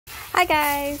Hi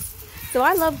guys! So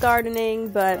I love gardening,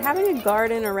 but having a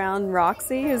garden around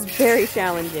Roxy is very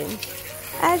challenging.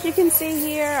 As you can see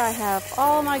here, I have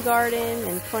all my garden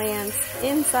and plants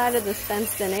inside of this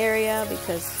fenced-in area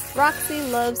because Roxy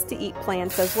loves to eat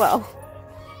plants as well.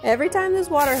 Every time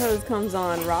this water hose comes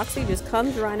on, Roxy just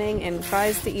comes running and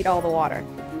tries to eat all the water.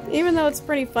 Even though it's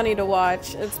pretty funny to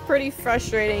watch, it's pretty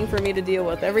frustrating for me to deal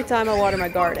with every time I water my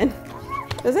garden.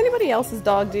 Does anybody else's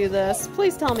dog do this?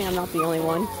 Please tell me I'm not the only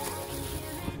one.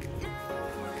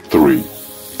 3,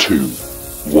 2,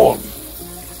 1.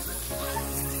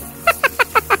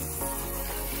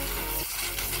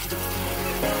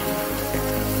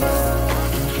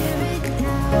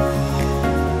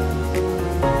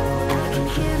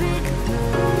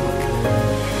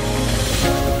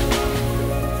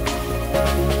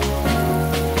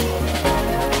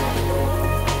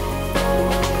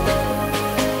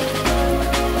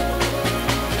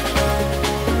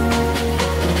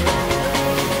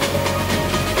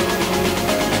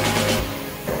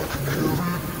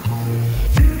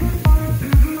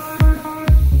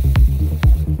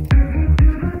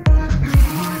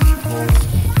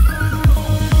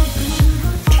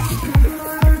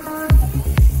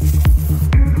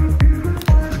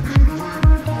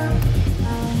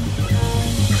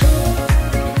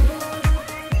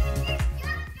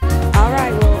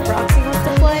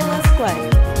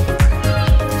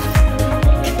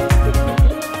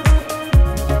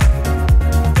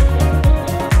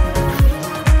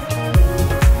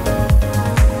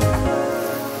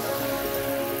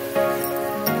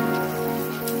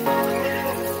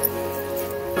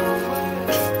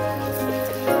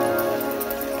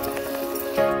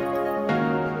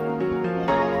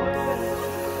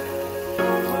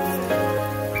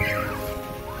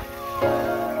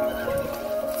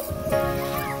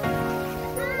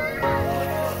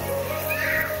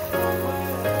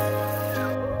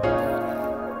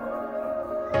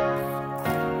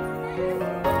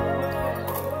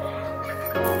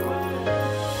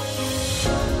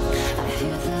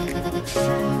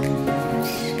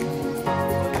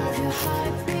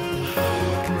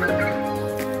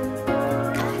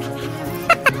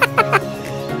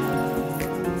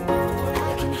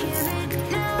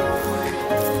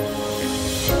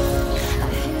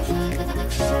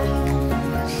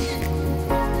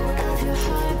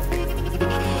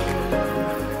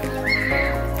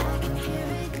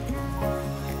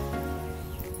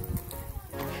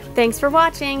 Thanks for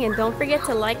watching, and don't forget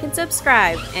to like and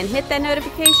subscribe, and hit that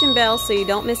notification bell so you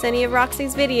don't miss any of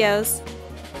Roxy's videos.